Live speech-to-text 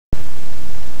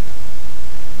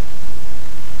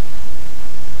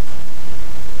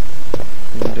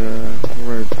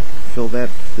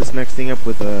this next thing up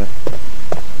with a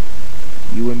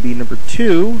UMB number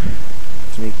 2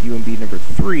 to make UMB number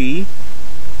 3.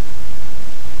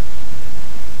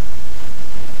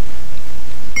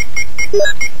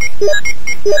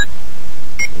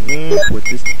 And put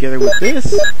this together with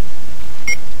this.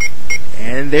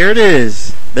 And there it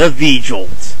is. The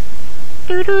V-Jolt.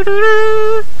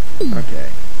 Okay.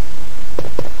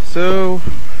 So,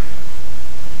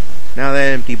 now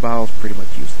that empty bottle's pretty much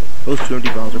useless. Those 2 empty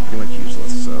bottles are pretty much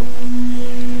useless, so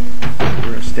we're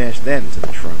going to stash that into the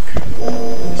trunk.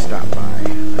 Let me stop by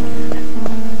again.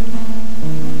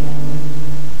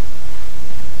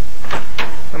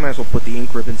 I might as well put the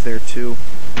ink ribbons there too.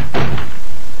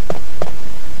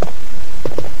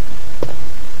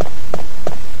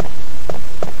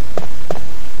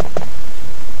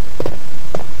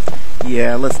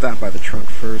 Yeah, let's stop by the trunk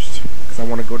first, because I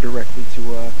want to go directly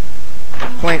to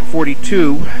Plant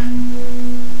 42. We're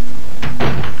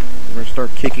going to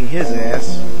start kicking his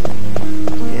ass.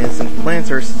 And since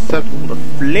plants are susceptible to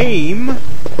flame,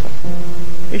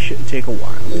 it shouldn't take a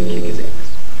while to kick his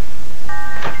ass.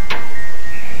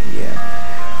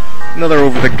 Yeah. Another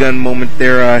over-the-gun moment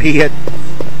there. He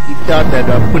thought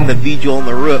that putting the V-Jolt in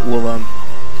the root will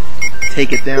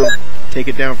take it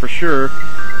down for sure.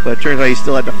 But it turns out he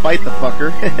still had to fight the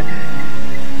fucker.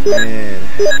 Man,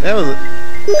 that was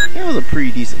a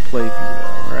pretty decent playthrough,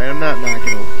 though. Right? I'm not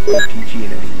knocking OTG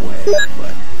in any way,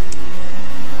 but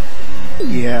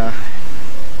yeah,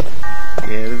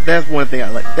 that's one thing I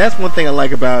like. That's one thing I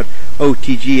like about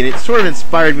OTG, and it sort of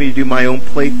inspired me to do my own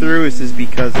playthrough. This is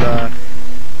because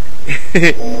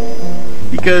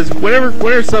because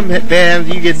whenever some bad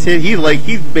he gets hit, he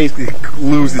basically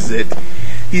loses it.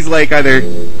 He's like either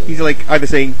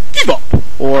saying give up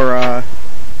or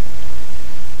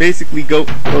basically goes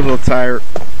a little tired.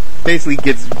 Basically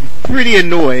gets pretty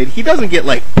annoyed. He doesn't get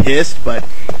like pissed, but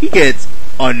he gets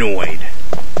annoyed.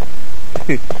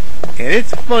 And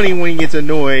it's funny when he gets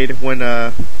annoyed when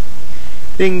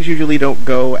things usually don't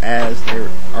go as they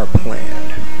are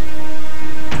planned,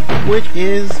 which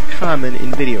is common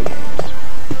in video games.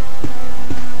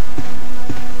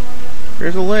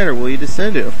 There's a ladder. Will you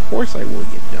descend it? Of course I will,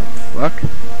 you dumb fuck.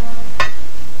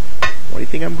 Why do you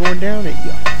think I'm going down it,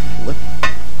 you flip?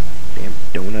 Damn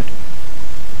donut.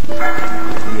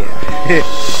 Yeah.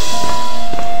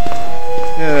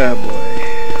 Oh boy.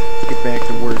 Let's get back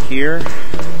to work here.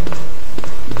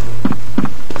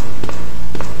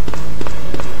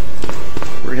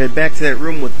 We're gonna head back to that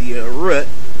room with the root.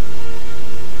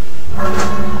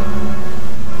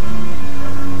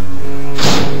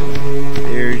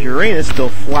 There's Uranus still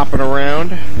flopping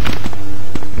around.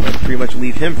 I'll pretty much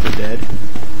leave him for dead.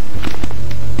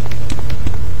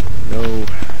 No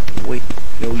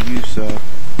use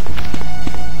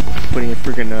putting a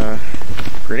freaking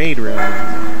grenade around his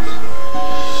arms.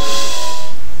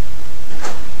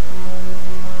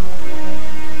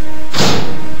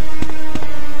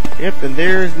 Yep, and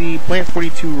there's the Plant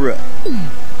 42 root.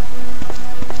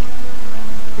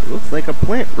 It looks like a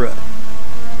plant root.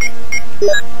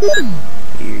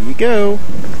 Here you go.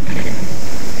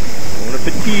 Bon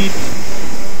appetit.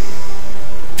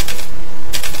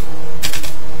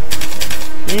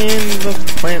 And the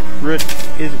plant root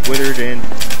is withered and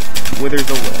withers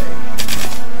away.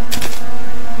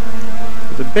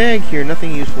 There's a bag here,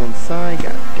 nothing useful inside.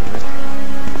 God damn it.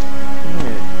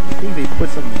 Yeah, I think they put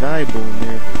something valuable in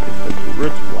there if the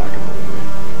root's blocking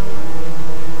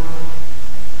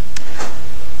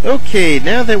the way. Okay,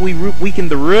 now that we weakened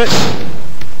the root,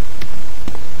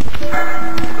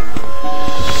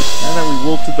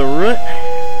 wilted the root,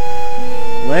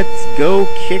 let's go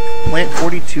kick Plant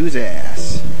 42's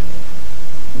ass.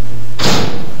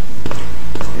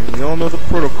 And we all know the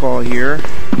protocol here.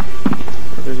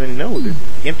 If there's any, no, the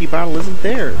empty bottle isn't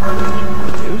there.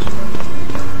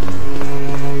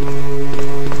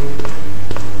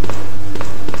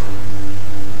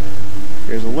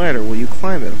 There's a ladder. Will you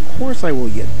climb it? Of course I will,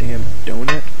 you damn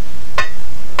donut.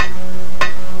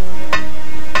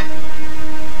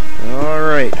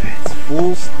 Alright, it's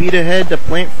full speed ahead to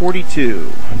Plant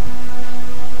 42.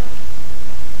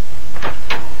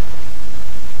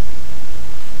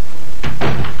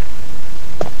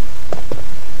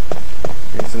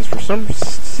 And since for some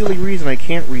silly reason I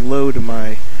can't reload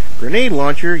my grenade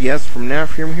launcher, yes, from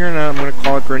here on out I'm going to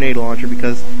call it grenade launcher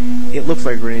because it looks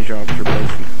like a grenade launcher, but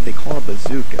they call it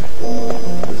bazooka.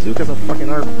 Bazooka's a fucking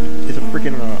it's a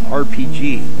freaking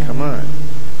RPG. Come on,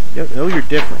 know your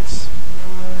difference.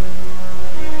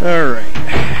 Alright,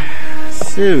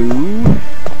 so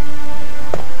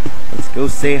let's go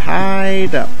say hi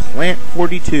to Plant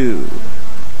 42.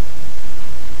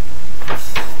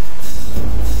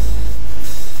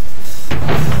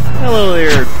 Hello there,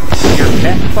 you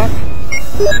fat fuck.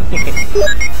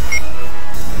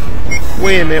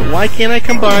 Wait a minute, why can't I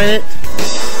combine it?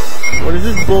 What is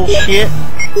this bullshit?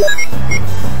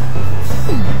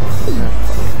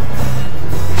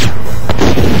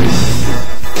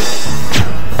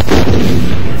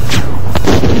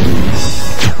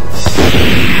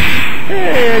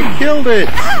 Hey, I killed it!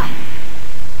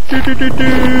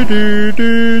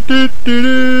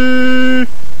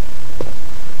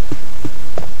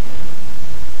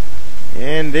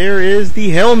 And there is the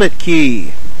helmet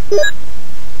key.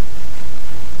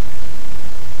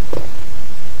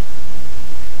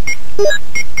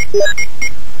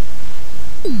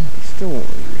 Still won't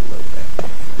let me reload that.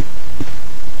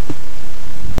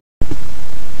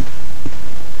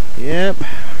 Yep.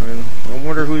 I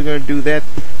wonder who's going to do that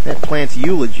plant's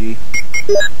eulogy.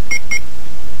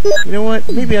 You know what?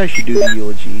 Maybe I should do the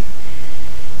eulogy.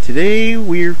 Today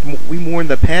we mourn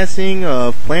the passing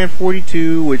of Plant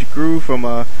 42, which grew from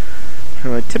a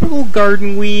typical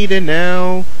garden weed, and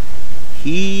now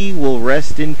he will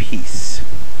rest in peace.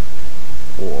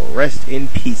 Or rest in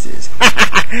pieces.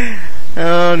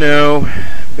 Oh no.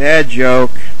 Bad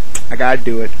joke. I gotta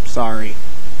do it. Sorry.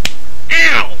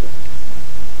 Ow!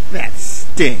 That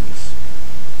stings.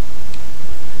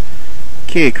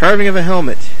 Okay, carving of a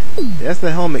helmet. That's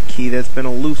the helmet key that's been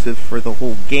elusive for the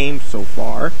whole game so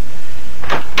far.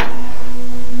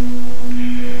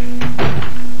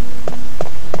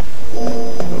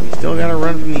 So we still gotta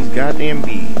run from these goddamn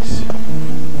bees.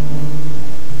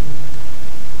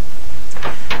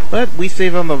 But we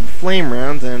save on the flame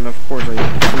rounds, and of course I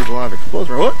use a lot of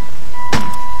explosive. What?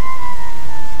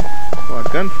 A lot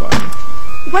of gunfire.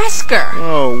 Wesker!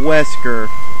 Oh, Wesker.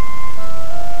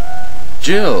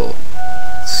 Jill,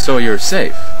 so you're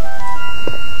safe.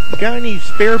 You got any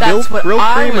spare grill frame?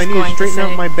 I need to straighten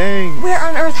out my bangs. Where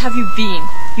on earth have you been?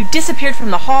 You disappeared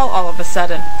from the hall all of a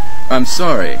sudden. I'm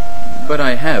sorry, but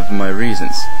I have my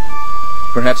reasons.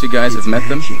 Perhaps you guys have met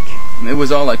them? It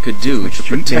was all I could do to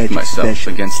protect myself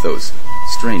against those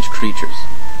strange creatures.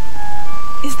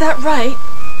 Is that right?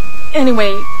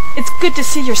 Anyway, it's good to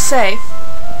see you're safe.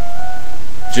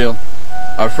 Jill,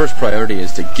 our first priority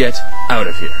is to get out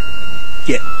of here.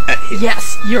 Get out of here.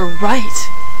 Yes, you're right.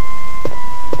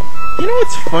 You know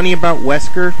what's funny about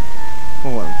Wesker?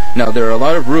 Hold on. Now, there are a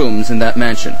lot of rooms in that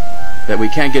mansion that we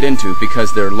can't get into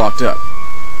because they're locked up.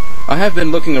 I have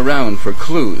been looking around for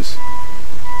clues.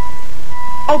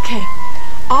 Okay,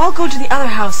 I'll go to the other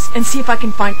house and see if I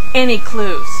can find any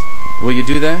clues. Will you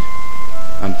do that?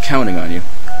 I'm counting on you.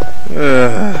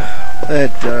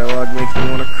 That dialogue makes me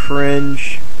want to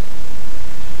cringe.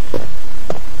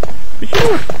 But you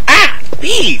know what? Ah!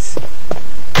 Bees!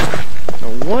 No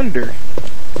wonder.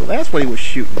 So that's what he was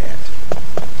shooting at.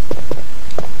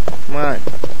 Come on.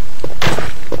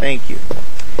 Thank you.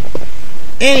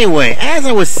 Anyway, as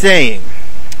I was saying,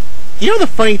 you know the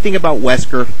funny thing about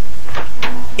Wesker?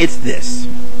 It's this.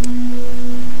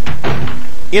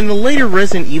 In the later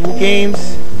Resident Evil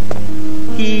games,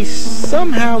 he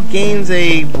somehow gains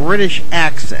a British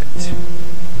accent.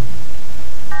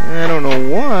 I don't know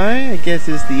why. I guess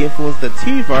it's the influence of the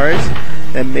T-virus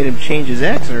that made him change his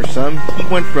accent or something. He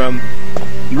went from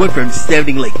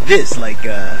sounding like this, like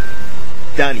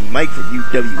Donnie Mike from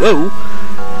UWO,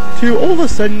 to all of a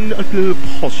sudden a little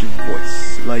posh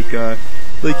voice, like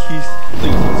he's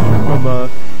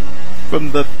from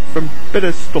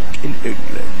better stock in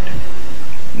England.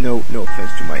 No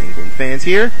offense to my England fans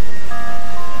here.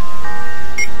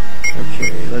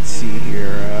 Okay, let's see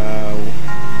here.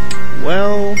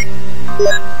 Well,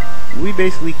 we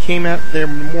basically came out there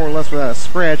more or less without a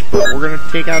scratch, but we're gonna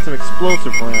take out some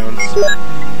explosive rounds.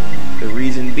 The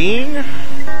reason being,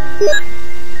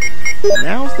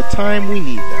 now's the time we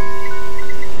need them.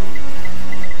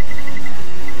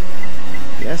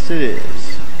 Yes, it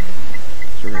is.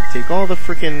 So we're gonna take all the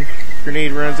frickin'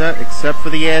 grenade rounds out, except for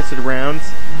the acid rounds.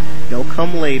 They'll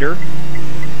come later.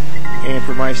 And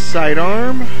for my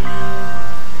sidearm,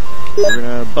 we're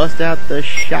gonna bust out the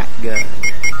shotgun.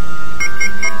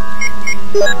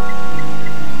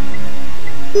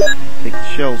 Take the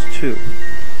shells too.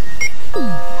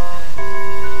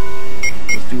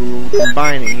 Let's do a little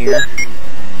combining here.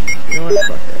 You know what?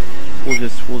 Fuck that. We'll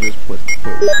just put what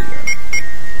we got.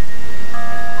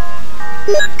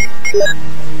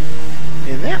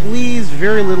 And that leaves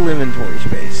very little inventory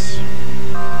space.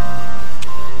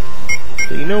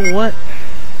 So you know what?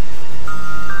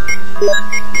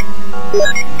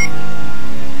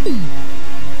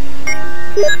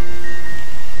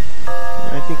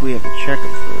 I think we have to check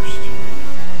them first.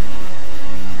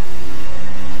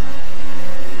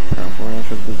 Powerful rounds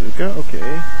for the bazooka,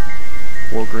 okay.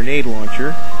 Or grenade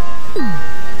launcher.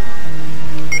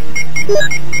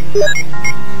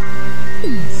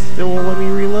 Still won't let me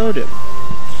reload him.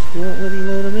 Still won't let me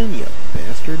load him in, you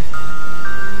bastard.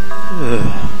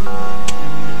 Ugh.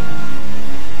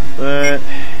 But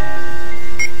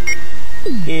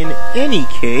in any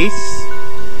case,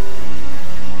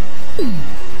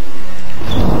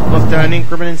 bust down an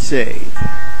increment and save.